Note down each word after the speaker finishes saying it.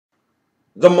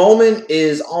The moment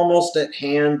is almost at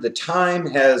hand. The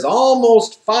time has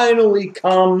almost finally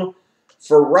come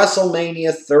for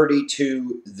WrestleMania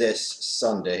 32 this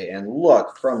Sunday. And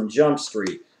look, from Jump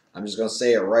Street, I'm just going to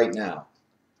say it right now.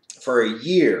 For a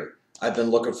year, I've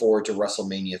been looking forward to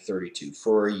WrestleMania 32.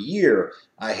 For a year,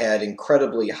 I had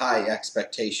incredibly high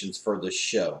expectations for the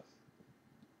show.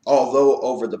 Although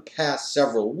over the past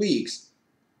several weeks,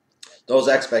 those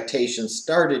expectations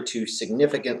started to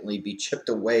significantly be chipped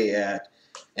away at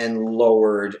and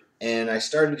lowered, and I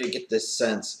started to get this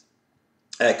sense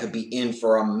I could be in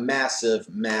for a massive,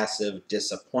 massive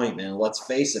disappointment. And let's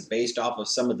face it, based off of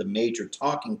some of the major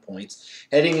talking points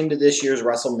heading into this year's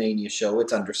WrestleMania show,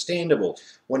 it's understandable.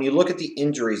 When you look at the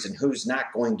injuries and who's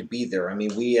not going to be there, I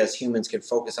mean, we as humans can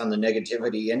focus on the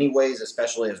negativity anyways,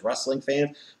 especially as wrestling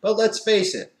fans, but let's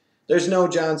face it, there's no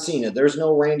John Cena, there's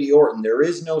no Randy Orton, there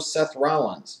is no Seth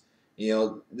Rollins. You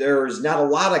know, there's not a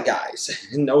lot of guys.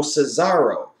 No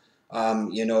Cesaro.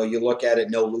 You look at it,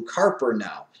 no Luke Harper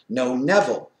now. No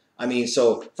Neville. I mean,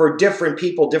 so for different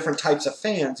people, different types of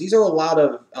fans, these are a lot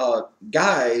of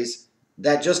guys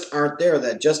that just aren't there,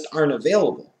 that just aren't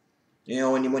available. You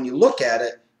know, when you look at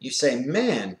it, you say,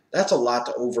 man, that's a lot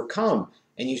to overcome.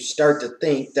 And you start to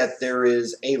think that there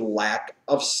is a lack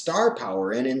of star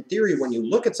power. And in theory, when you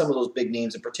look at some of those big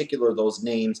names, in particular those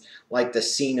names like the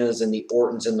Cenas and the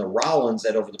Ortons and the Rollins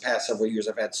that over the past several years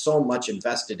have had so much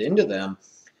invested into them,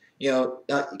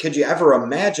 could you ever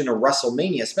imagine a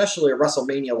WrestleMania, especially a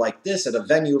WrestleMania like this, at a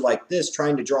venue like this,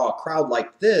 trying to draw a crowd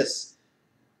like this,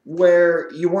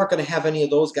 where you weren't going to have any of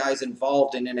those guys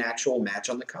involved in an actual match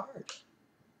on the card?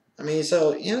 I mean,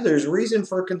 so, there's reason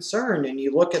for concern, and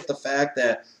you look at the fact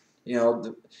that,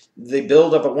 the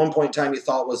build-up at one point in time you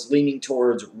thought was leaning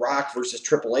towards Rock versus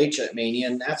Triple H at Mania,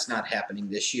 and that's not happening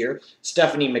this year.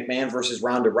 Stephanie McMahon versus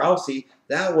Ronda Rousey,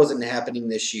 that wasn't happening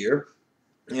this year.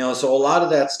 So a lot of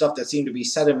that stuff that seemed to be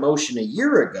set in motion a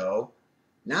year ago,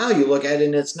 now you look at it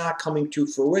and it's not coming to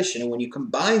fruition. And when you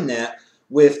combine that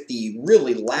with the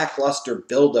really lackluster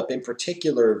buildup, in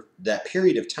particular that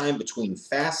period of time between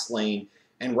Fastlane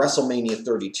and WrestleMania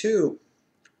 32,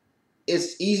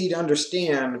 it's easy to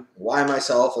understand why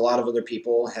myself, a lot of other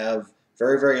people, have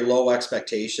very, very low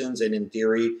expectations and in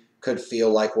theory could feel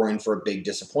like we're in for a big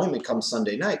disappointment come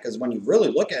Sunday night. Because when you really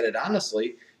look at it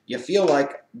honestly, you feel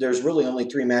like there's really only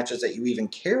 3 matches that you even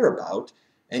care about.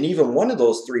 And even one of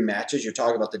those 3 matches, you're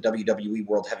talking about the WWE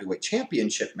World Heavyweight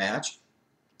Championship match.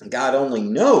 God only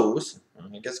knows,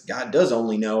 I guess God does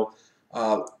only know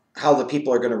how the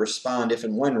people are going to respond if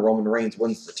and when Roman Reigns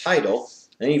wins the title.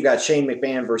 And then you've got Shane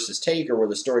McMahon versus Taker, where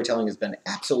the storytelling has been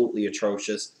absolutely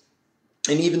atrocious.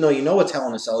 And even though you know it's Hell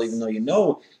in a Cell, even though you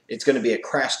know it's going to be a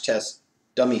crash test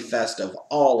dummy fest of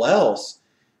all else,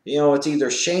 it's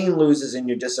either Shane loses and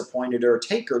you're disappointed or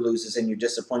Taker loses and you're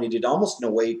disappointed. It almost, in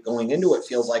a way, going into it,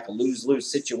 feels like a lose-lose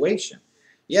situation.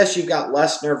 Yes, you've got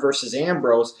Lesnar versus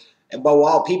Ambrose, but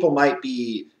while people might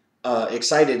be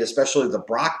excited, especially the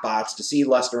Brock bots, to see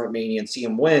Lesnar at Mania and see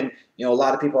him win, a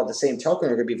lot of people at the same token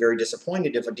are going to be very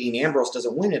disappointed if a Dean Ambrose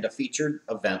doesn't win at a featured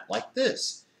event like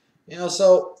this.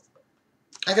 So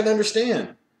I can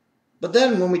understand. But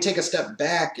then when we take a step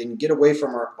back and get away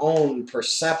from our own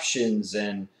perceptions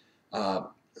and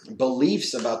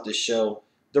beliefs about this show,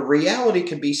 the reality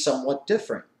can be somewhat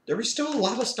different. There is still a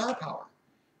lot of star power.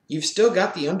 You've still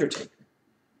got The Undertaker.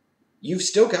 You've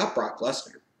still got Brock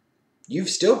Lesnar. You've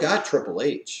still got Triple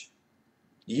H.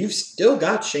 You've still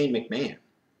got Shane McMahon.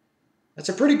 That's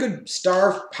a pretty good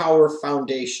star power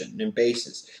foundation and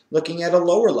basis. Looking at a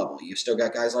lower level, you've still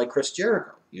got guys like Chris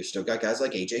Jericho. You've still got guys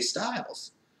like AJ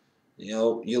Styles.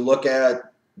 You look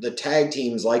at the tag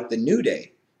teams like the New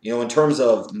Day. In terms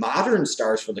of modern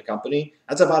stars for the company,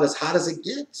 that's about as hot as it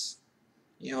gets.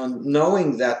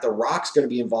 Knowing that The Rock's going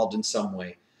to be involved in some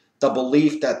way. The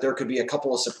belief that there could be a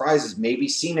couple of surprises. Maybe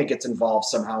Cena gets involved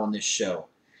somehow in this show.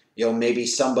 Maybe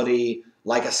somebody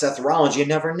like a Seth Rollins, you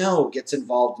never know, gets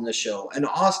involved in the show. And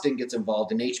Austin gets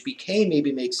involved. And HBK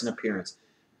maybe makes an appearance.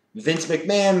 Vince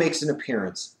McMahon makes an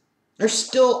appearance. There's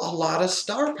still a lot of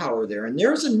star power there, and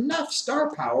there's enough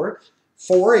star power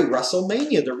for a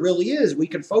WrestleMania. There really is. We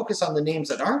can focus on the names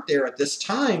that aren't there at this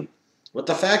time, but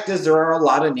the fact is there are a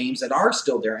lot of names that are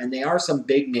still there, and they are some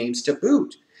big names to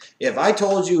boot. If I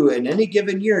told you in any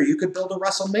given year you could build a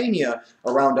WrestleMania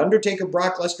around Undertaker,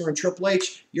 Brock Lesnar, and Triple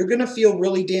H, you're going to feel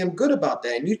really damn good about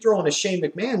that. And you throw in a Shane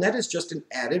McMahon, that is just an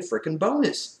added freaking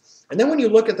bonus. And then when you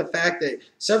look at the fact that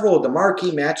several of the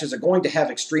marquee matches are going to have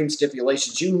extreme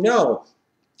stipulations,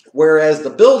 whereas the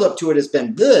build-up to it has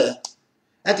been bleh,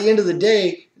 at the end of the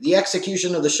day, the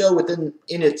execution of the show in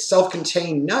its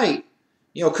self-contained night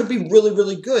You know, it could be really,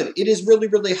 really good. It is really,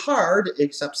 really hard,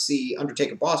 except see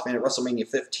Undertaker Boss Man at WrestleMania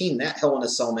 15, that Hell in a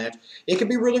Cell match. It could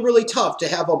be really, really tough to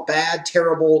have a bad,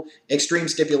 terrible, extreme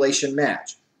stipulation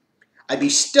match. I'd be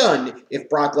stunned if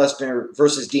Brock Lesnar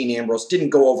versus Dean Ambrose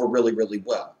didn't go over really, really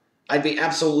well. I'd be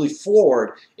absolutely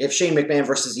floored if Shane McMahon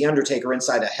versus The Undertaker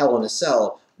inside a Hell in a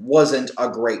Cell wasn't a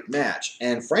great match.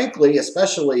 And frankly,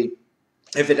 especially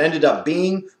if it ended up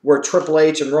being where Triple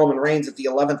H and Roman Reigns at the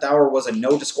 11th hour was a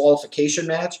no disqualification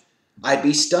match, I'd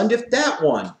be stunned if that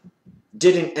one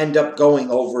didn't end up going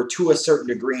over to a certain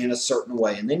degree in a certain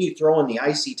way. And then you throw in the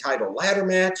IC title ladder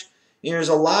match, and there's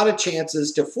a lot of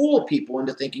chances to fool people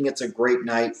into thinking it's a great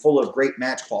night full of great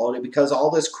match quality because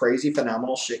all this crazy,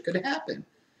 phenomenal shit could happen.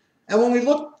 And when we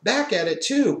look back at it,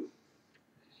 too,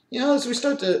 you know, as we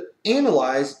start to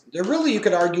analyze, there really, you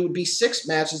could argue, would be 6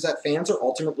 matches that fans are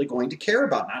ultimately going to care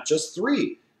about, not just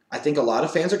 3. I think a lot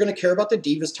of fans are going to care about the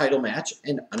Divas title match,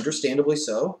 and understandably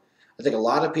so. I think a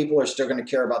lot of people are still going to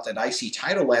care about that IC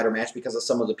title ladder match because of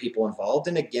some of the people involved,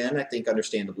 and again, I think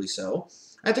understandably so.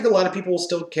 I think a lot of people will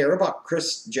still care about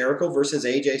Chris Jericho versus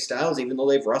AJ Styles, even though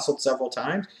they've wrestled several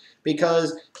times,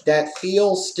 because that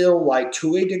feels still like,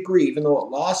 to a degree, even though it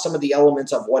lost some of the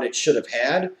elements of what it should have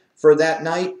had for that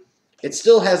night, it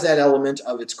still has that element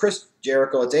of it's Chris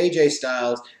Jericho, it's AJ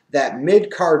Styles, that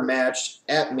mid-card match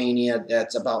at Mania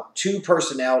that's about 2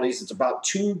 personalities, it's about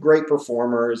 2 great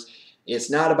performers.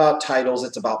 It's not about titles,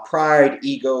 it's about pride,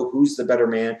 ego, who's the better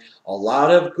man. A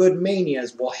lot of good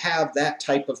Manias will have that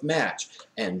type of match.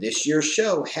 And this year's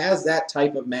show has that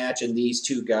type of match in these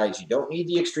 2 guys. You don't need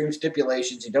the extreme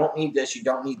stipulations, you don't need this, you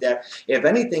don't need that. If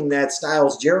anything, that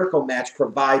Styles-Jericho match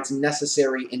provides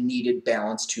necessary and needed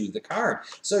balance to the card.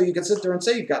 So you can sit there and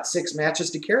say you've got 6 matches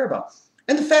to care about.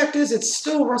 And the fact is, it's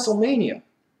still WrestleMania.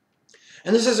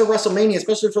 And this is a WrestleMania,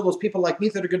 especially for those people like me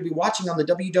that are going to be watching on the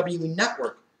WWE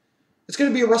Network. It's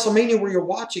going to be a WrestleMania where you're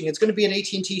watching. It's going to be at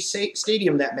AT&T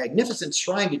Stadium, that magnificent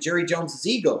shrine to Jerry Jones'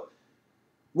 ego,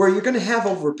 where you're going to have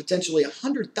over potentially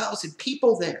 100,000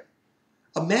 people there.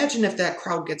 Imagine if that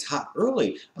crowd gets hot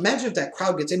early. Imagine if that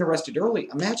crowd gets interested early.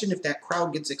 Imagine if that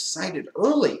crowd gets excited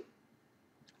early.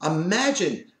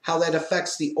 Imagine how that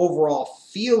affects the overall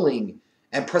feeling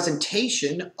and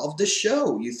presentation of the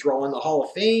show. You throw in the Hall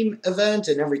of Fame event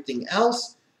and everything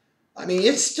else. I mean,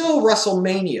 it's still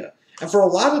WrestleMania. And for a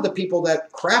lot of the people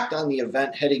that crapped on the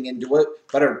event heading into it,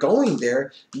 but are going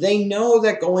there, they know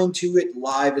that going to it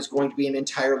live is going to be an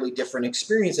entirely different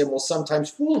experience and will sometimes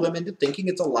fool them into thinking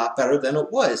it's a lot better than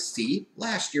it was. See,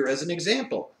 last year as an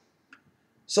example.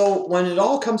 So when it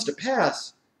all comes to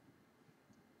pass,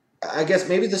 I guess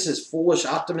maybe this is foolish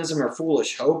optimism or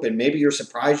foolish hope, and maybe you're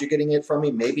surprised you're getting it from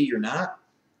me, maybe you're not.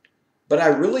 But I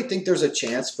really think there's a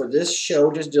chance for this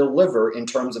show to deliver in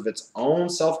terms of its own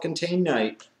self-contained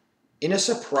night in a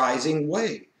surprising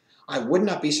way. I would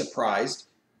not be surprised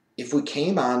if we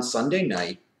came on Sunday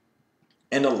night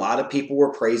and a lot of people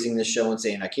were praising this show and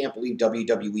saying, I can't believe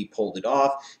WWE pulled it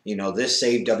off. You know, this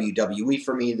saved WWE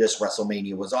for me. This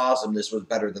WrestleMania was awesome. This was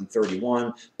better than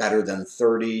 31, better than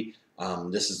 30.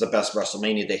 This is the best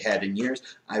WrestleMania they had in years.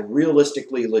 I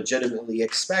realistically, legitimately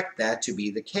expect that to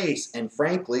be the case. And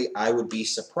frankly, I would be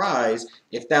surprised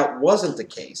if that wasn't the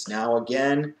case. Now,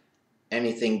 again,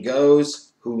 anything goes.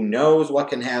 Who knows what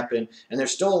can happen? And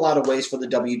there's still a lot of ways for the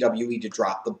WWE to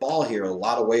drop the ball here, a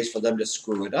lot of ways for them to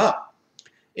screw it up.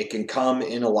 It can come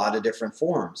in a lot of different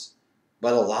forms.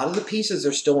 But a lot of the pieces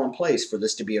are still in place for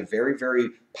this to be a very, very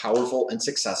powerful and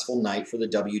successful night for the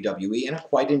WWE and a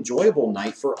quite enjoyable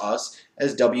night for us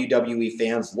as WWE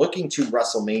fans looking to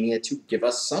WrestleMania to give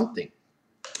us something.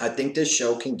 I think this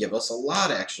show can give us a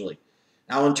lot, actually.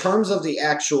 Now, in terms of the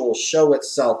actual show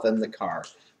itself and the card,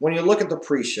 when you look at the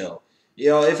pre-show, you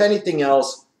know, if anything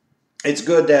else, it's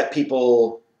good that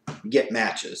people get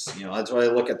matches. You know, that's why I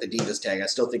look at the Divas tag. I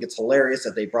still think it's hilarious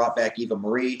that they brought back Eva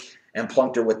Marie and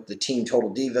plunked her with the Team Total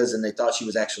Divas, and they thought she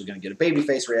was actually going to get a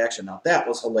babyface reaction. Now, that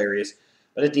was hilarious.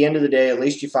 But at the end of the day, at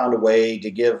least you found a way to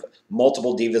give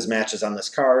multiple Divas matches on this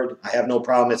card. I have no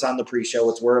problem. It's on the pre-show.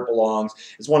 It's where it belongs.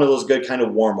 It's one of those good kind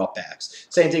of warm-up acts.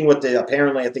 Same thing with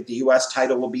apparently, I think the U.S.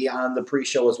 title will be on the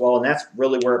pre-show as well, and that's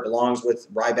really where it belongs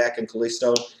with Ryback and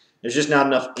Kalisto. There's just not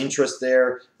enough interest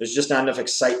there. There's just not enough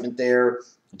excitement there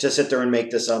to sit there and make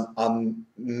this a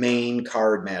main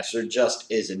card match. There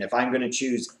just isn't. If I'm going to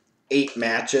choose 8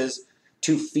 matches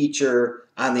to feature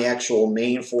on the actual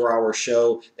main 4-hour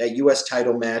show, that U.S.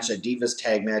 title match, a Divas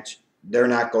tag match, they're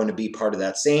not going to be part of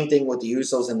that. Same thing with the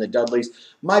Usos and the Dudleys.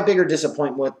 My bigger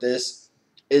disappointment with this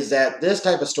is that this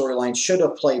type of storyline should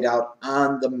have played out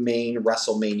on the main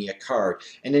WrestleMania card.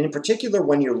 And in particular,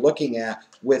 when you're looking at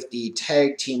with the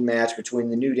tag team match between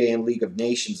the New Day and League of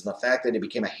Nations, and the fact that it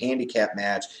became a handicap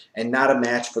match and not a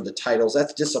match for the titles,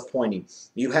 that's disappointing.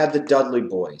 You had the Dudley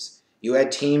Boys. You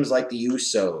had teams like the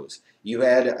Usos. You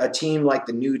had a team like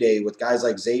the New Day with guys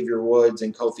like Xavier Woods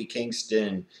and Kofi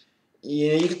Kingston.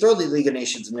 You know, you could throw the League of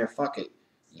Nations in there, fuck it.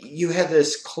 You had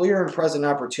this clear and present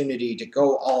opportunity to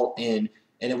go all in,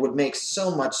 and it would make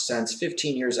so much sense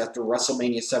 15 years after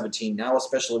WrestleMania 17, now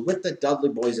especially with the Dudley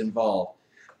Boys involved,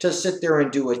 to sit there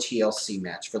and do a TLC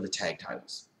match for the tag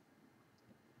titles.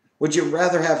 Would you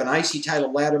rather have an IC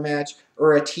title ladder match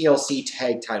or a TLC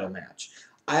tag title match?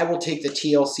 I will take the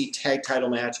TLC tag title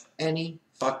match any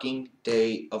fucking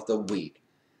day of the week.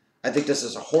 I think this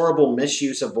is a horrible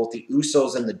misuse of both the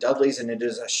Usos and the Dudleys, and it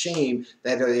is a shame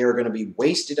that they are going to be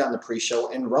wasted on the pre-show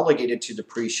and relegated to the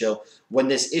pre-show when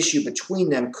this issue between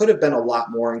them could have been a lot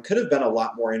more and could have been a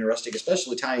lot more interesting,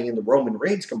 especially tying in the Roman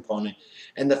Reigns component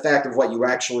and the fact of what you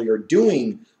actually are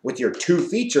doing with your two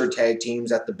featured tag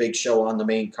teams at the big show on the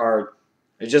main card.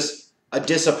 It's just a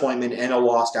disappointment and a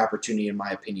lost opportunity in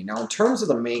my opinion. Now, in terms of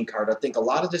the main card, I think a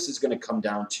lot of this is going to come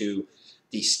down to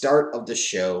the start of the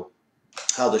show,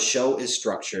 how the show is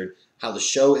structured, how the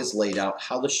show is laid out,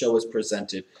 how the show is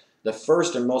presented. The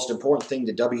first and most important thing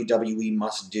the WWE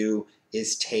must do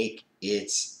is take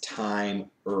its time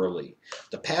early.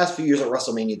 The past few years at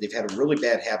WrestleMania, they've had a really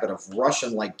bad habit of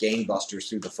rushing like gangbusters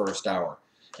through the first hour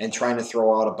and trying to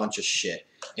throw out a bunch of shit.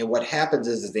 And what happens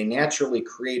is they naturally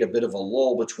create a bit of a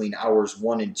lull between hours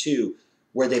 1 and 2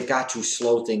 where they've got to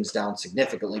slow things down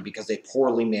significantly because they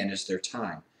poorly manage their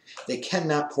time. They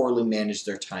cannot poorly manage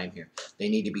their time here. They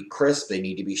need to be crisp, they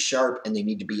need to be sharp, and they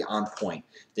need to be on point.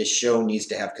 This show needs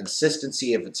to have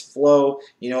consistency of its flow.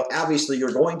 You know, obviously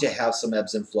you're going to have some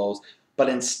ebbs and flows, but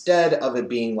instead of it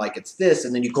being like it's this,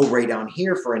 and then you go right down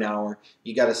here for an hour,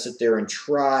 you got to sit there and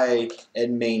try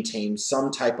and maintain some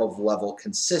type of level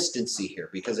consistency here.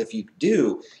 Because if you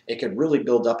do, it could really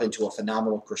build up into a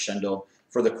phenomenal crescendo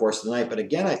for the course of the night. But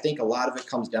again, I think a lot of it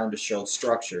comes down to show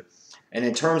structure. And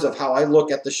in terms of how I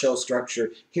look at the show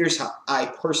structure, here's how I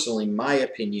personally, my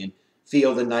opinion,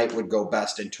 feel the night would go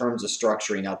best in terms of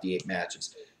structuring out the 8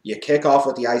 matches. You kick off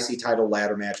with the IC title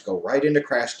ladder match, go right into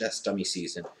Crash Test Dummy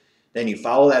Season. Then you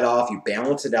follow that off, you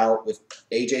balance it out with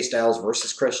AJ Styles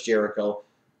versus Chris Jericho,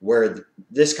 where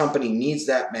this company needs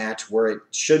that match, where it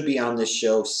should be on this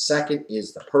show. Second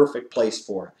is the perfect place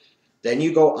for it. Then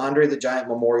you go Andre the Giant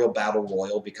Memorial Battle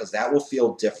Royal because that will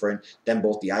feel different than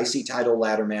both the IC title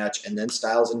ladder match and then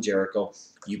Styles and Jericho.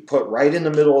 You put right in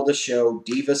the middle of the show,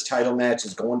 Divas title match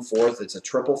is going forth. It's a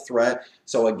triple threat.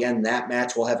 So again, that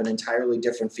match will have an entirely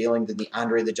different feeling than the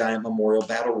Andre the Giant Memorial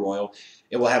Battle Royal.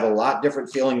 It will have a lot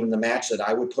different feeling than the match that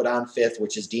I would put on 5th,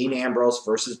 which is Dean Ambrose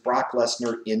versus Brock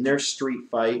Lesnar in their street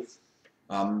fight.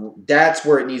 That's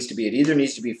where it needs to be. It either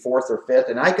needs to be 4th or 5th.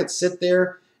 And I could sit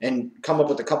there and come up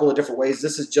with a couple of different ways.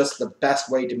 This is just the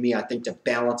best way to me, I think, to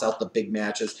balance out the big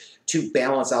matches, to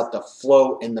balance out the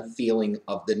flow and the feeling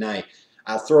of the night.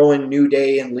 I'll throw in New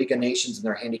Day and League of Nations in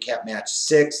their handicap match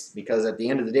 6th, because at the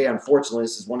end of the day, unfortunately,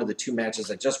 this is one of the 2 matches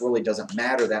that just really doesn't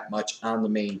matter that much on the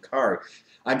main card.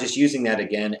 I'm just using that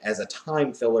again as a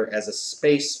time filler, as a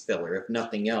space filler, if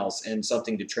nothing else, and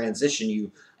something to transition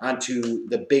you onto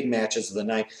the big matches of the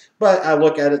night. But I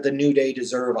look at it, the New Day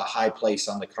deserve a high place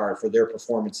on the card for their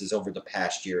performances over the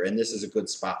past year, and this is a good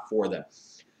spot for them.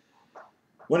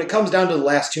 When it comes down to the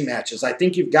last 2 matches, I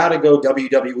think you've got to go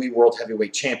WWE World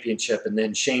Heavyweight Championship and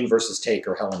then Shane versus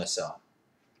Taker, Hell in a Cell.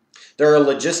 There are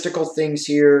logistical things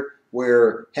here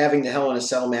where having the Hell in a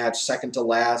Cell match second to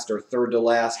last or third to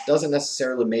last doesn't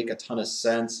necessarily make a ton of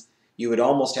sense. You would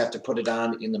almost have to put it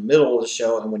on in the middle of the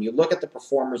show, and when you look at the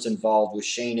performers involved with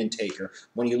Shane and Taker,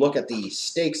 when you look at the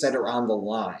stakes that are on the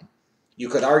line, you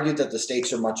could argue that the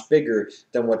stakes are much bigger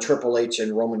than what Triple H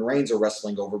and Roman Reigns are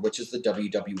wrestling over, which is the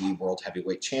WWE World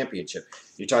Heavyweight Championship.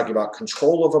 You're talking about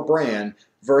control of a brand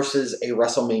versus a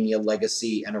WrestleMania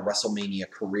legacy and a WrestleMania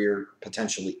career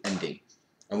potentially ending.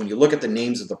 And when you look at the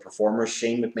names of the performers,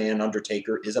 Shane McMahon,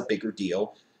 Undertaker is a bigger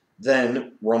deal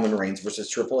than Roman Reigns versus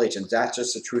Triple H, and that's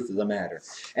just the truth of the matter.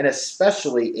 And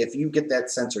especially if you get that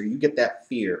sense or you get that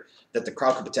fear that the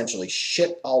crowd could potentially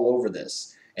shit all over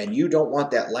this, and you don't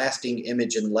want that lasting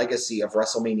image and legacy of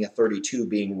WrestleMania 32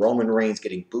 being Roman Reigns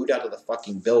getting booed out of the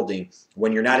fucking building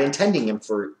when you're not intending him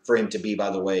for him to be, by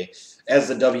the way, as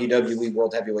the WWE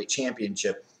World Heavyweight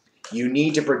Championship, you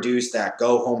need to produce that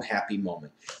go-home happy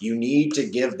moment. You need to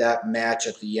give that match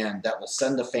at the end that will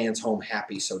send the fans home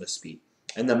happy, so to speak.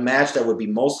 And the match that would be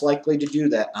most likely to do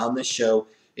that on this show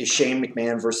is Shane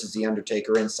McMahon versus The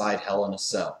Undertaker inside Hell in a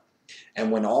Cell.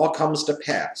 And when all comes to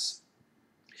pass,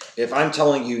 if I'm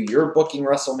telling you you're booking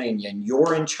WrestleMania and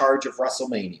you're in charge of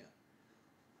WrestleMania,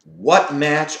 what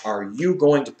match are you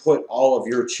going to put all of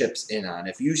your chips in on?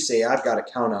 If you say, I've got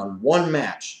to count on one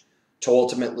match to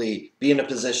ultimately be in a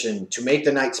position to make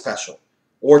the night special,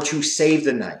 or to save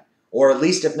the night, or at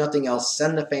least, if nothing else,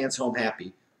 send the fans home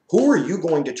happy, who are you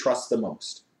going to trust the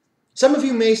most? Some of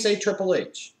you may say Triple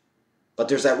H, but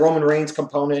there's that Roman Reigns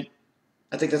component.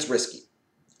 I think that's risky.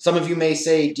 Some of you may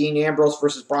say Dean Ambrose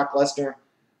versus Brock Lesnar,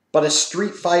 but a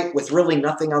street fight with really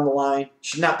nothing on the line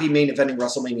should not be main eventing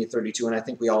WrestleMania 32, and I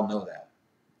think we all know that.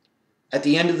 At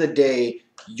the end of the day,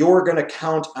 you're going to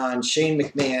count on Shane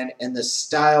McMahon and the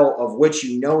style of which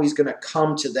you know he's going to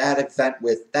come to that event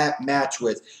with, that match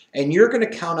with, and you're going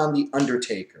to count on The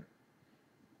Undertaker.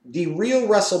 The real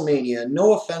WrestleMania,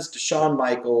 no offense to Shawn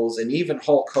Michaels and even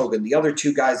Hulk Hogan, the other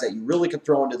two guys that you really could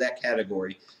throw into that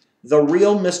category, the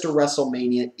real Mr.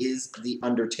 WrestleMania is The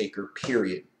Undertaker,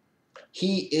 period.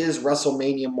 He is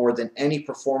WrestleMania more than any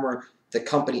performer the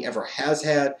company ever has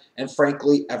had and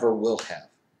frankly ever will have.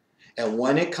 And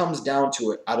when it comes down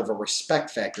to it, out of a respect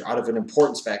factor, out of an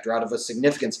importance factor, out of a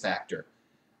significance factor,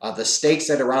 the stakes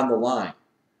that are on the line,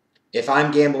 if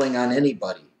I'm gambling on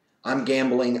anybody, I'm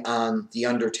gambling on The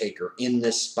Undertaker in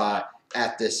this spot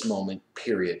at this moment,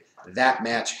 period. That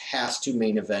match has to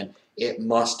main event. It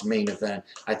must main event.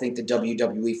 I think the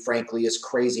WWE, frankly, is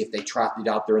crazy if they trot it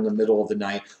out there in the middle of the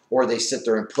night or they sit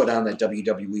there and put on that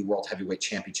WWE World Heavyweight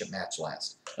Championship match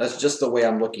last. That's just the way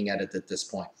I'm looking at it at this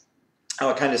point. Now,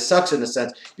 it kind of sucks in the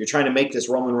sense you're trying to make this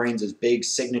Roman Reigns' big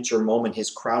signature moment, his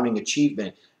crowning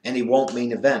achievement, and he won't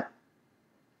main event.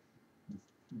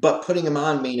 But putting him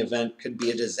on main event could be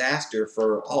a disaster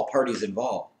for all parties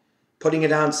involved. Putting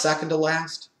it on second to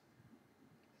last,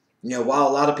 while a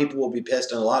lot of people will be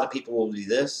pissed and a lot of people will do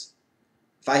this,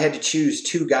 if I had to choose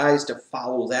two guys to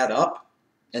follow that up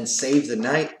and save the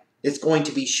night, it's going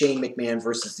to be Shane McMahon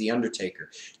versus The Undertaker.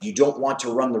 You don't want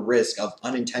to run the risk of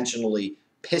unintentionally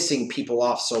pissing people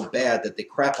off so bad that they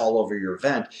crap all over your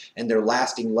event and their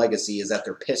lasting legacy is that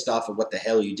they're pissed off at what the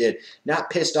hell you did. Not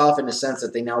pissed off in the sense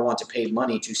that they now want to pay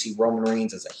money to see Roman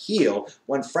Reigns as a heel,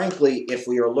 when frankly, if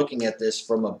we are looking at this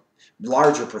from a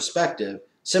larger perspective,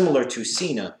 similar to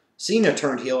Cena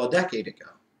turned heel a decade ago.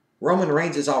 Roman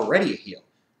Reigns is already a heel.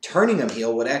 Turning him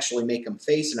heel would actually make him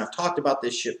face, and I've talked about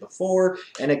this shit before,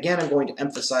 and again I'm going to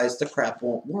emphasize the crap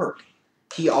won't work.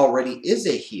 He already is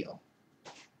a heel.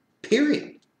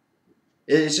 Period.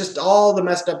 It's just all the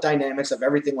messed up dynamics of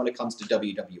everything when it comes to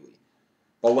WWE.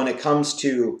 But when it comes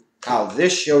to how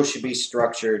this show should be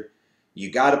structured,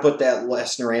 you got to put that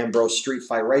Lesnar-Ambrose street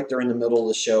fight right there in the middle of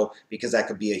the show because that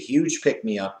could be a huge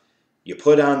pick-me-up. You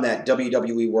put on that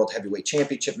WWE World Heavyweight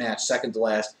Championship match, second to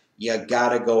last. You got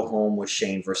to go home with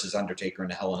Shane versus Undertaker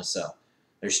in a Hell in a Cell.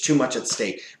 There's too much at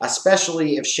stake,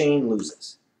 especially if Shane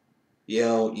loses.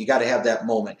 You got to have that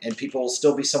moment, and people will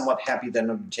still be somewhat happy that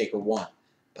Undertaker won.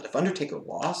 But if Undertaker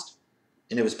lost,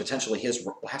 and it was potentially his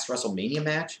last WrestleMania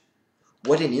match,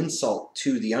 what an insult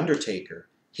to The Undertaker,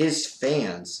 his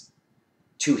fans,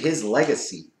 to his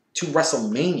legacy, to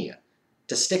WrestleMania,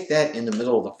 to stick that in the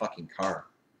middle of the fucking card.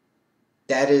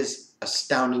 That is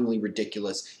astoundingly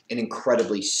ridiculous and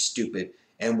incredibly stupid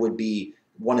and would be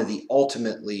one of the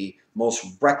ultimately most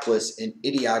reckless and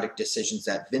idiotic decisions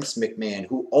that Vince McMahon,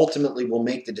 who ultimately will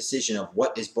make the decision of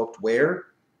what is booked where,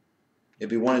 it'd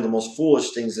be one of the most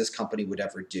foolish things this company would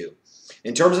ever do.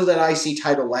 In terms of that IC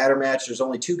title ladder match, there's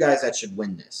only two guys that should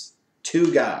win this.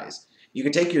 Two guys. You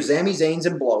can take your Sami Zayns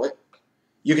and blow it.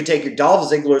 You can take your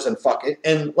Dolph Zigglers and fuck it.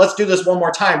 And let's do this one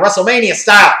more time, WrestleMania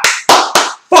style.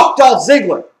 Fuck Dolph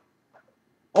Ziggler.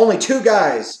 Only two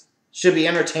guys should be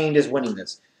entertained as winning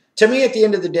this. To me, at the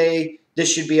end of the day,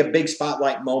 this should be a big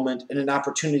spotlight moment and an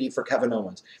opportunity for Kevin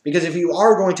Owens. Because if you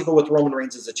are going to go with Roman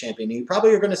Reigns as a champion, you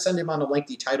probably are going to send him on a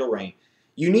lengthy title reign.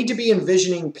 You need to be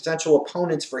envisioning potential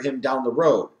opponents for him down the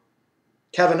road.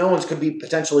 Kevin Owens could be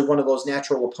potentially one of those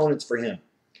natural opponents for him.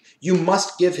 You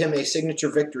must give him a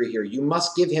signature victory here. You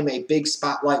must give him a big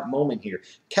spotlight moment here.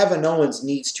 Kevin Owens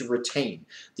needs to retain.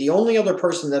 The only other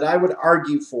person that I would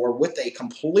argue for with a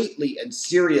completely and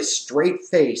serious straight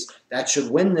face that should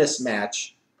win this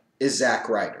match is Zack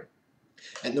Ryder.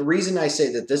 And the reason I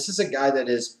say that, this is a guy that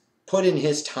has put in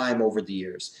his time over the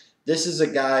years. This is a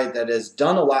guy that has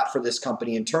done a lot for this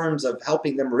company in terms of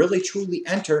helping them really truly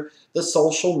enter the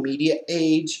social media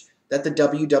age that the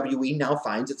WWE now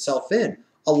finds itself in.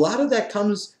 A lot of that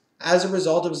comes as a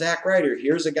result of Zack Ryder.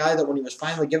 Here's a guy that when he was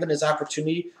finally given his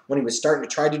opportunity, when he was starting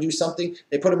to try to do something,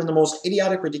 they put him in the most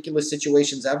idiotic, ridiculous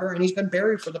situations ever, and he's been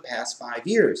buried for the past 5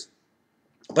 years.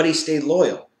 But he stayed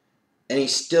loyal. And he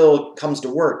still comes to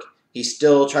work. He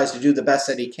still tries to do the best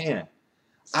that he can.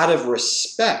 Out of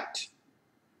respect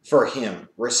for him,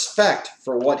 respect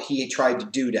for what he tried to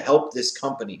do to help this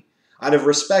company, out of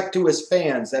respect to his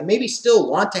fans that maybe still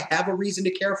want to have a reason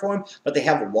to care for him, but they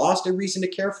have lost a reason to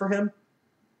care for him,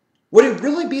 would it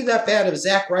really be that bad if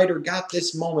Zack Ryder got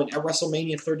this moment at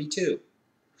WrestleMania 32?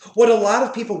 Would a lot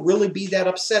of people really be that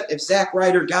upset if Zack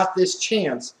Ryder got this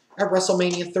chance at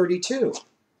WrestleMania 32?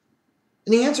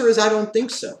 And the answer is I don't think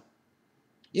so.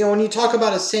 You know, when you talk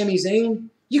about a Sami Zayn,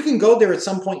 you can go there at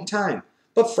some point in time.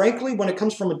 But frankly, when it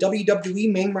comes from a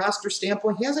WWE main roster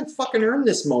standpoint, he hasn't fucking earned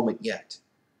this moment yet.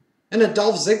 And a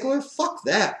Dolph Ziggler? Fuck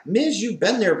that. Miz, you've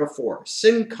been there before.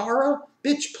 Sin Cara?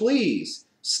 Bitch, please.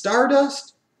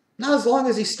 Stardust? Not as long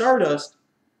as he's Stardust.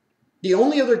 The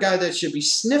only other guy that should be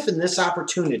sniffing this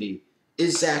opportunity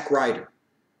is Zack Ryder.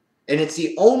 And it's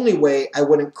the only way I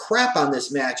wouldn't crap on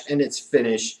this match and its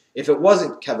finish if it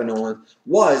wasn't Kevin Owens,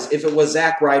 was if it was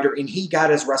Zack Ryder and he got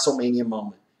his WrestleMania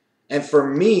moment. And for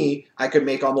me, I could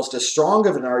make almost as strong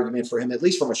of an argument for him, at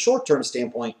least from a short-term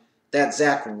standpoint, that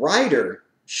Zack Ryder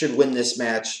should win this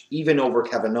match even over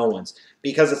Kevin Owens.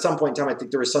 Because at some point in time, I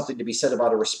think there is something to be said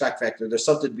about a respect factor. There's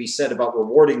something to be said about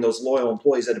rewarding those loyal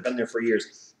employees that have been there for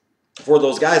years. For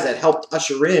those guys that helped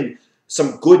usher in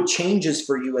some good changes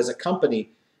for you as a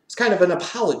company, it's kind of an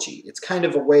apology. It's kind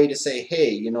of a way to say, hey,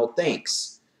 you know,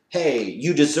 thanks. Hey,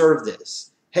 you deserve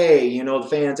this. Hey, you know, the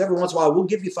fans, every once in a while, we'll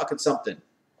give you fucking something.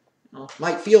 You know,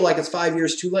 might feel like it's 5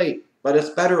 years too late, but it's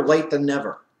better late than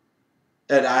never.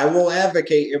 And I will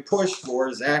advocate and push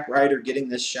for Zack Ryder getting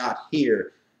this shot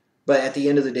here. But at the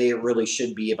end of the day, it really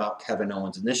should be about Kevin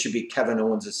Owens. And this should be Kevin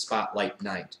Owens' spotlight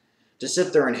night. To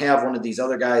sit there and have one of these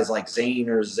other guys like Zayn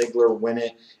or Ziggler win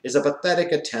it is a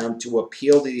pathetic attempt to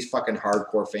appeal to these fucking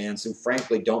hardcore fans who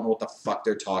frankly don't know what the fuck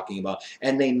they're talking about.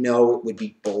 And they know it would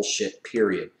be bullshit,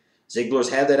 period. Ziggler's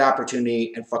had that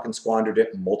opportunity and fucking squandered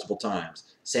it multiple times.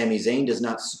 Sami Zayn does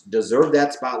not deserve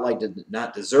that spotlight, did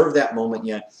not deserve that moment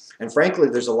yet. And frankly,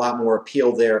 there's a lot more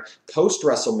appeal there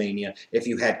post-WrestleMania if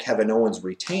you had Kevin Owens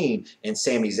retain and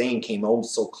Sami Zayn came home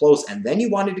so close and then you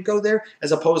wanted to go there,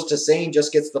 as opposed to Zayn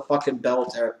just gets the fucking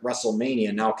belt at WrestleMania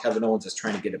and now Kevin Owens is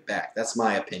trying to get it back. That's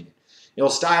my opinion. You know,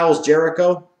 Styles,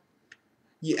 Jericho,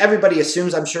 everybody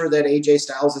assumes, I'm sure, that AJ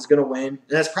Styles is going to win, and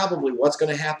that's probably what's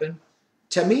going to happen.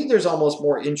 To me, there's almost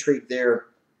more intrigue there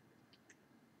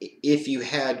if you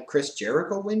had Chris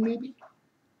Jericho win, maybe.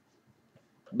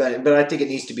 But I think it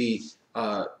needs to be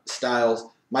Styles.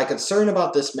 My concern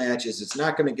about this match is it's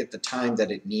not going to get the time that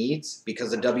it needs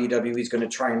because the WWE is going to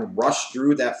try and rush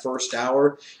through that first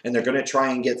hour, and they're going to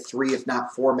try and get 3, if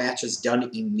not 4 matches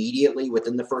done immediately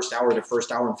within the first hour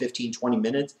and 15, 20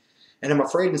 minutes. And I'm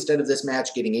afraid instead of this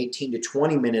match getting 18 to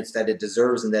 20 minutes that it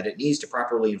deserves and that it needs to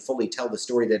properly and fully tell the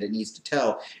story that it needs to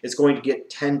tell, it's going to get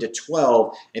 10 to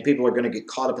 12, and people are going to get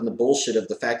caught up in the bullshit of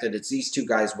the fact that it's these two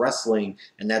guys wrestling,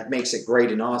 and that makes it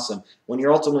great and awesome, when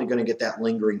you're ultimately going to get that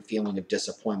lingering feeling of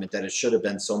disappointment that it should have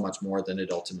been so much more than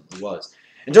it ultimately was.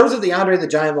 In terms of the Andre the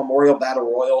Giant Memorial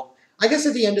Battle Royal, I guess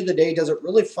at the end of the day, does it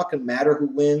really fucking matter who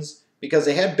wins? Because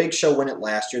they had Big Show win it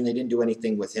last year, and they didn't do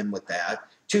anything with him with that.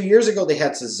 2 years ago, they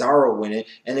had Cesaro win it,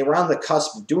 and they were on the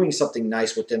cusp of doing something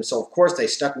nice with him. So, of course, they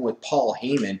stuck him with Paul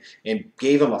Heyman and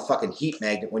gave him a fucking heat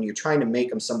magnet when you're trying to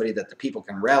make him somebody that the people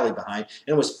can rally behind.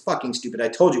 And it was fucking stupid. I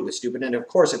told you it was stupid, and, of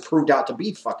course, it proved out to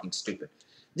be fucking stupid.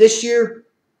 This year,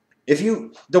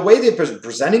 the way they're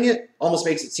presenting it almost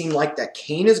makes it seem like that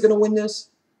Kane is going to win this.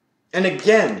 And,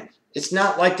 again, it's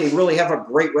not like they really have a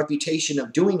great reputation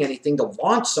of doing anything to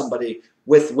launch somebody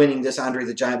with winning this Andre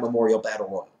the Giant Memorial Battle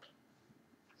Royal.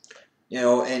 You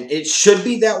know, and it should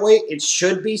be that way. It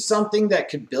should be something that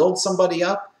could build somebody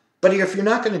up. But if you're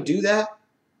not going to do that,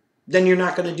 then you're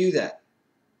not going to do that.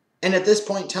 And at this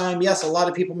point in time, yes, a lot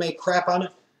of people may crap on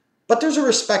it, but there's a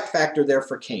respect factor there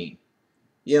for Kane.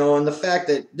 You know, and the fact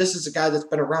that this is a guy that's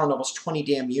been around almost 20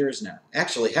 damn years now.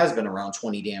 Actually has been around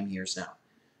 20 damn years now.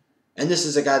 And this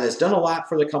is a guy that's done a lot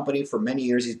for the company for many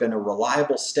years. He's been a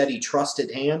reliable, steady,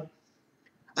 trusted hand.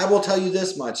 I will tell you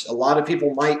this much. A lot of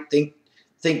people might think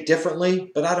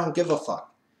differently, but I don't give a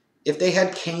fuck. If they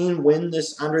had Kane win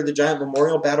this Andre the Giant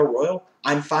Memorial Battle Royal,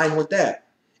 I'm fine with that.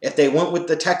 If they went with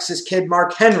the Texas Kid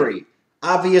Mark Henry,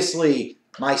 obviously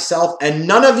myself and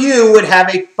none of you would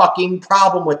have a fucking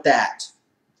problem with that.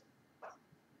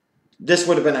 This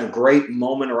would have been a great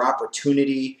moment or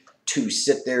opportunity to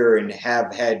sit there and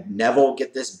have had Neville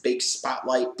get this big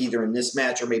spotlight, either in this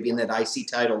match or maybe in that IC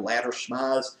title ladder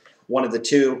schmaz, one of the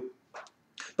two.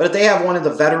 But if they have one of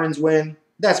the veterans win,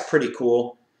 that's pretty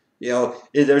cool. You know,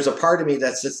 there's a part of me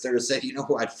that sits there and said, you know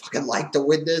who I'd fucking like to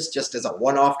win this just as a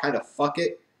one-off kind of fuck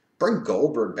it? Bring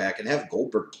Goldberg back and have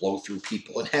Goldberg blow through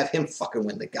people and have him fucking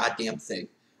win the goddamn thing.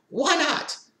 Why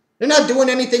not? They're not doing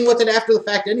anything with it after the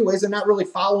fact anyways. They're not really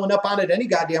following up on it any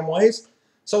goddamn ways.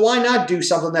 So why not do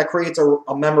something that creates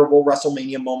a memorable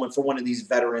WrestleMania moment for one of these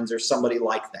veterans or somebody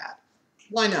like that?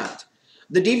 Why not?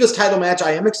 The Divas title match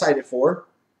I am excited for,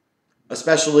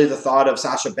 especially the thought of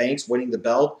Sasha Banks winning the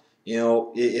belt. You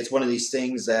know, it's one of these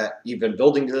things that you've been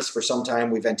building to this for some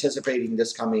time. We've anticipating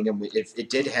this coming, and it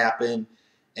did happen.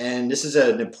 And this is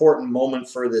an important moment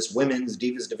for this women's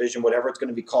Divas division, whatever it's going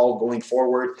to be called going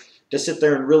forward, to sit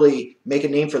there and really make a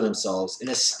name for themselves and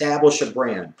establish a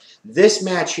brand. This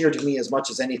match here, to me, as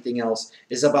much as anything else,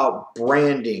 is about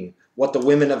branding what the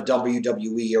women of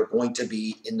WWE are going to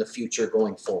be in the future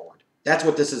going forward. That's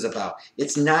what this is about.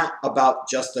 It's not about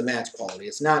just the match quality.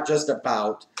 It's not just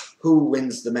about who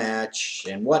wins the match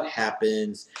and what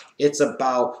happens. It's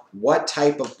about what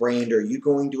type of brand are you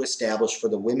going to establish for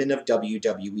the women of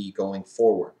WWE going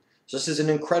forward. So this is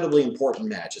an incredibly important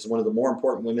match. It's one of the more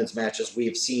important women's matches we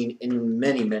have seen in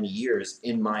many, many years,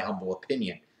 in my humble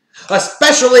opinion.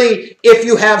 Especially if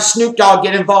you have Snoop Dogg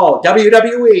get involved.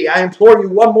 WWE, I implore you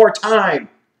one more time.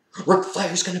 Ric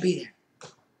Flair's going to be there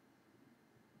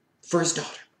for his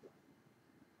daughter.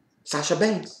 Sasha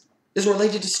Banks is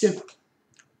related to Snoop.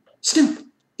 Snoop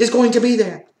is going to be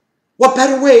there. What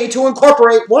better way to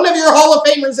incorporate one of your Hall of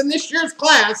Famers in this year's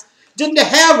class than to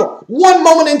have one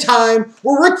moment in time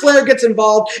where Ric Flair gets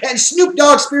involved and Snoop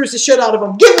Dogg spears the shit out of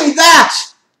him. Give me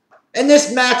that! And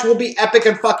this match will be epic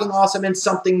and fucking awesome and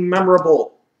something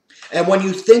memorable. And when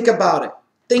you think about it,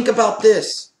 think about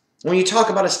this. When you talk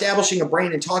about establishing a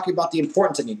brand and talking about the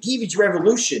importance of a Divas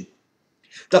Revolution,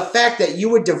 the fact that you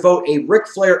would devote a Ric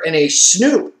Flair and a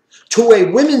Snoop to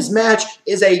a women's match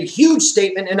is a huge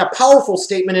statement and a powerful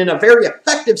statement and a very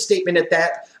effective statement at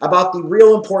that about the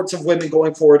real importance of women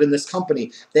going forward in this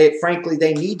company. Frankly,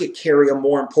 they need to carry a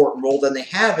more important role than they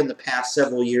have in the past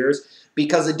several years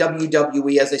because the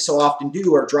WWE, as they so often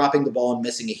do, are dropping the ball and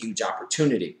missing a huge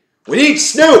opportunity. We need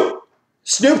Snoop!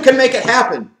 Snoop can make it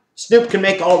happen. Snoop can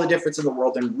make all the difference in the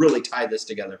world and really tie this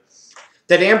together.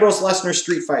 That Ambrose-Lesnar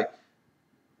street fight,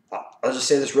 I'll just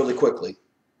say this really quickly.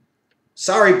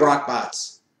 Sorry, Brock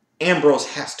Bots. Ambrose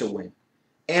has to win.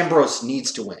 Ambrose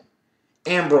needs to win.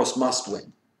 Ambrose must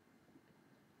win.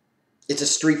 It's a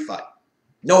street fight.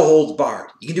 No holds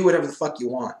barred. You can do whatever the fuck you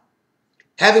want.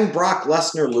 Having Brock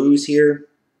Lesnar lose here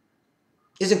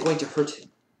isn't going to hurt him.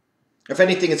 If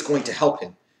anything, it's going to help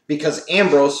him. Because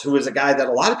Ambrose, who is a guy that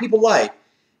a lot of people like,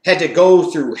 had to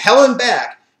go through hell and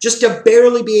back just to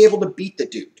barely be able to beat the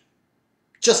dude.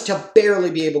 Just to barely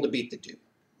be able to beat the dude.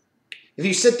 If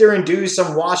you sit there and do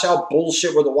some washout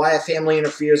bullshit where the Wyatt family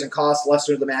interferes and costs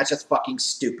Lesnar the match, that's fucking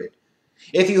stupid.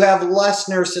 If you have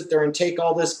Lesnar sit there and take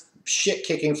all this shit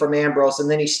kicking from Ambrose and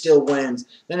then he still wins,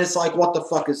 then it's like, what the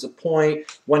fuck is the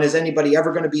point? When is anybody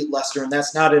ever going to beat Lesnar? And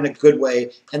that's not in a good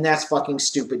way, and that's fucking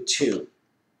stupid too.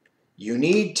 You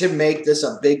need to make this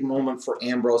a big moment for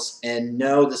Ambrose, and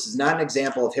no, this is not an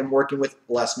example of him working with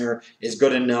Lesnar is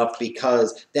good enough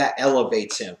because that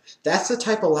elevates him. That's the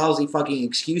type of lousy fucking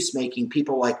excuse-making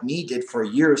people like me did for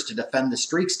years to defend the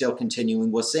streak still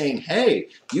continuing, was saying, hey,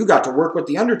 you got to work with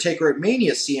The Undertaker at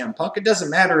Mania, CM Punk. It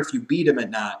doesn't matter if you beat him or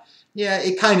not. Yeah,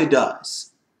 it kind of does.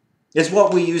 It's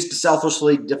what we use to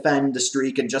selfishly defend the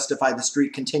streak and justify the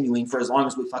streak continuing for as long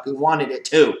as we fucking wanted it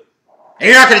to. And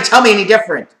you're not going to tell me any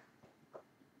different.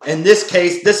 In this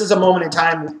case, this is a moment in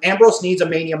time. Ambrose needs a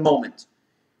Mania moment.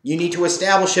 You need to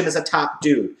establish him as a top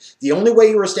dude. The only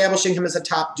way you're establishing him as a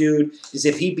top dude is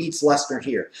if he beats Lesnar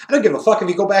here. I don't give a fuck if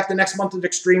you go back the next month of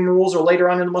Extreme Rules or later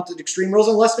on in the month of Extreme Rules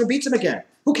and Lesnar beats him again.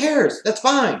 Who cares? That's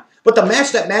fine. But the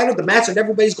match that mattered, the match that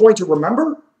everybody's going to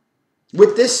remember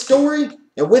with this story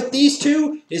and with these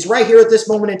two is right here at this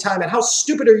moment in time. And how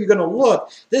stupid are you going to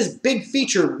look? This big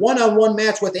featured one-on-one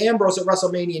match with Ambrose at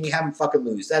WrestleMania and you have him fucking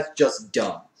lose. That's just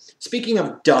dumb. Speaking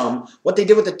of dumb, what they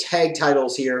did with the tag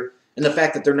titles here and the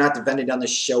fact that they're not defended on the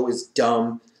show is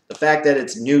dumb. The fact that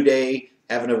it's New Day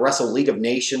having to wrestle League of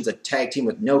Nations, a tag team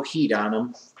with no heat on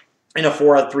them, in a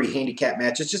 4-on-3 handicap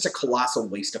match, it's just a colossal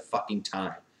waste of fucking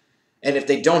time. And if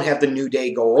they don't have the New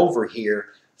Day go over here,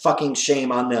 fucking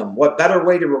shame on them. What better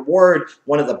way to reward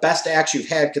one of the best acts you've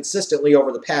had consistently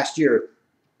over the past year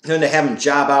than to have them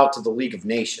job out to the League of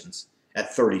Nations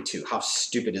at 32? How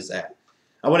stupid is that?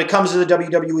 And when it comes to the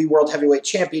WWE World Heavyweight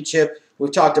Championship,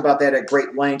 we've talked about that at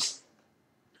great length.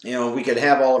 You know, we could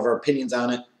have all of our opinions on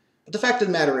it. But the fact of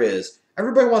the matter is,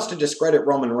 everybody wants to discredit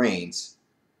Roman Reigns.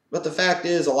 But the fact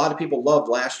is, a lot of people loved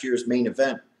last year's main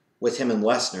event with him and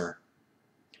Lesnar.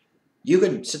 You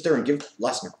could sit there and give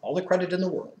Lesnar all the credit in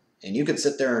the world. And you could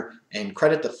sit there and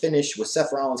credit the finish with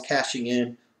Seth Rollins cashing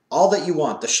in. All that you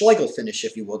want. The Schlegel finish,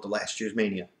 if you will, to last year's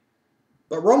Mania.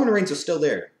 But Roman Reigns was still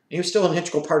there. And he was still an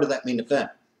integral part of that main event.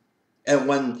 And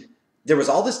when there was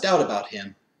all this doubt about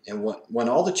him, and when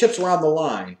all the chips were on the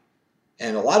line,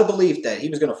 and a lot of belief that he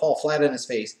was going to fall flat on his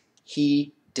face,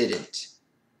 he didn't.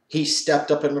 He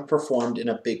stepped up and performed in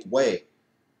a big way.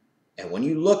 And when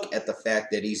you look at the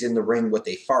fact that he's in the ring with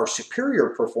a far superior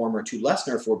performer to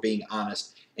Lesnar, if we're being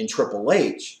honest, in Triple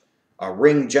H, a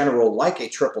ring general like a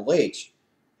Triple H,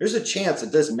 there's a chance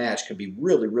that this match could be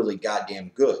really, really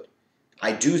goddamn good.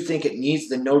 I do think it needs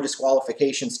the no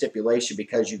disqualification stipulation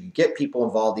because you can get people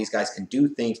involved. These guys can do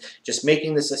things. Just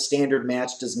making this a standard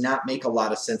match does not make a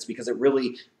lot of sense because it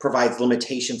really provides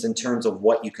limitations in terms of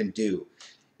what you can do.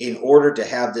 In order to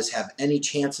have this have any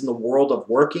chance in the world of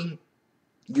working,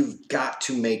 you've got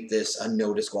to make this a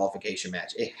no disqualification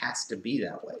match. It has to be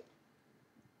that way.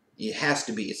 It has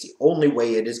to be. It's the only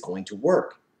way it is going to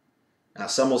work. Now,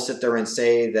 some will sit there and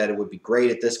say that it would be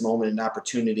great at this moment, an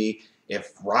opportunity,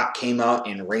 if Rock came out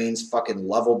and Reigns fucking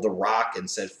leveled The Rock and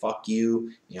said, fuck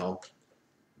you, you know.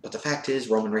 But the fact is,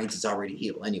 Roman Reigns is already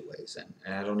heel anyways,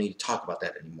 and I don't need to talk about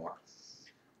that anymore.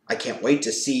 I can't wait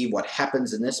to see what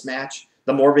happens in this match.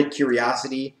 The morbid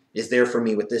curiosity is there for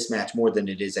me with this match more than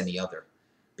it is any other.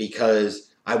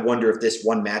 Because I wonder if this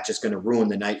one match is going to ruin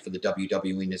the night for the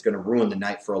WWE and is going to ruin the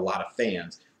night for a lot of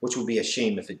fans, which would be a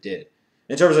shame if it did.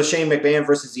 In terms of Shane McMahon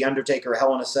versus The Undertaker,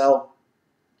 Hell in a Cell,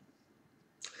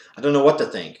 I don't know what to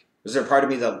think. Is there a part of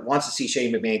me that wants to see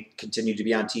Shane McMahon continue to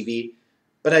be on TV?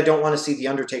 But I don't want to see The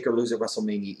Undertaker lose at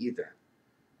WrestleMania either.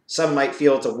 Some might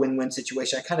feel it's a win-win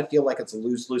situation. I kind of feel like it's a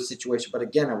lose-lose situation. But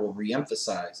again, I will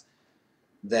re-emphasize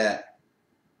that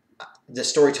the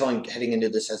storytelling heading into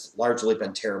this has largely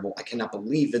been terrible. I cannot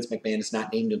believe Vince McMahon has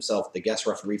not named himself the guest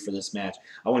referee for this match.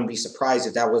 I wouldn't be surprised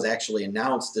if that was actually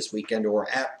announced this weekend or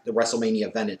at the WrestleMania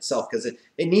event itself, because it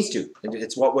needs to.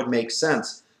 It's what would make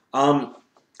sense.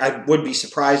 I would be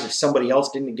surprised if somebody else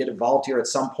didn't get involved here at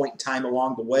some point in time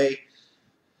along the way.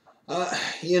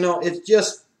 You know, it's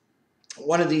just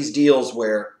one of these deals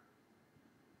where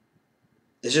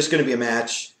there's just going to be a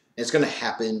match. It's going to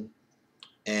happen.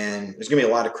 And there's going to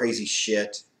be a lot of crazy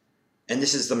shit. And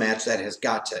this is the match that has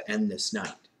got to end this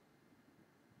night.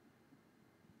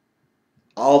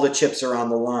 All the chips are on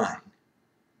the line.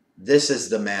 This is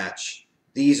the match.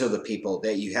 These are the people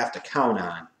that you have to count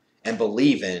on and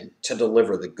believe in to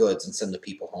deliver the goods and send the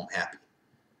people home happy.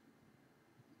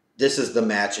 This is the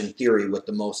match, in theory, with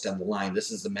the most on the line.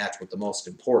 This is the match with the most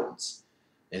importance.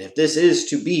 And if this is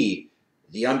to be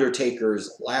The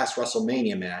Undertaker's last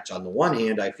WrestleMania match, on the one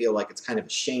hand, I feel like it's kind of a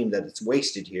shame that it's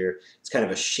wasted here. It's kind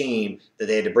of a shame that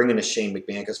they had to bring in a Shane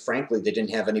McMahon because, frankly, they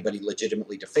didn't have anybody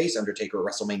legitimately to face Undertaker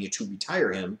at WrestleMania to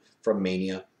retire him from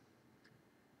Mania.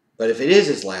 But if it is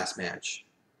his last match,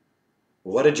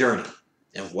 what a journey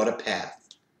and what a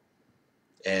path.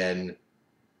 And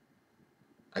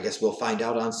I guess we'll find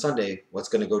out on Sunday what's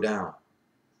going to go down.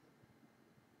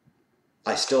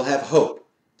 I still have hope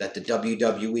that the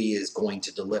WWE is going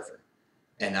to deliver.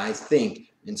 And I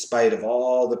think, in spite of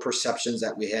all the perceptions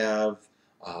that we have,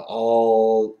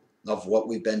 all of what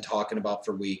we've been talking about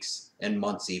for weeks and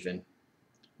months even,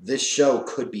 this show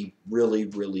could be really,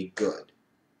 really good.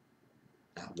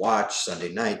 Now, watch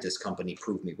Sunday night, this company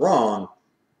proved me wrong,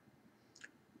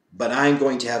 but I'm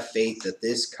going to have faith that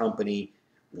this company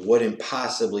wouldn't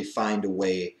possibly find a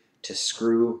way to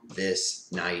screw this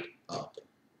night up.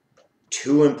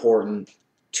 Too important,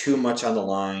 too much on the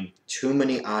line, too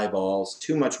many eyeballs,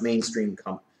 too much mainstream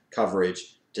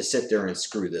coverage to sit there and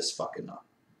screw this fucking up.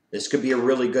 This could be a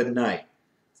really good night.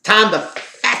 It's time to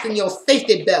fasten your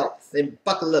safety belts and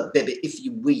buckle up, baby, if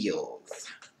you will.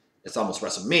 It's almost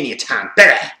WrestleMania time,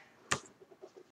 baby.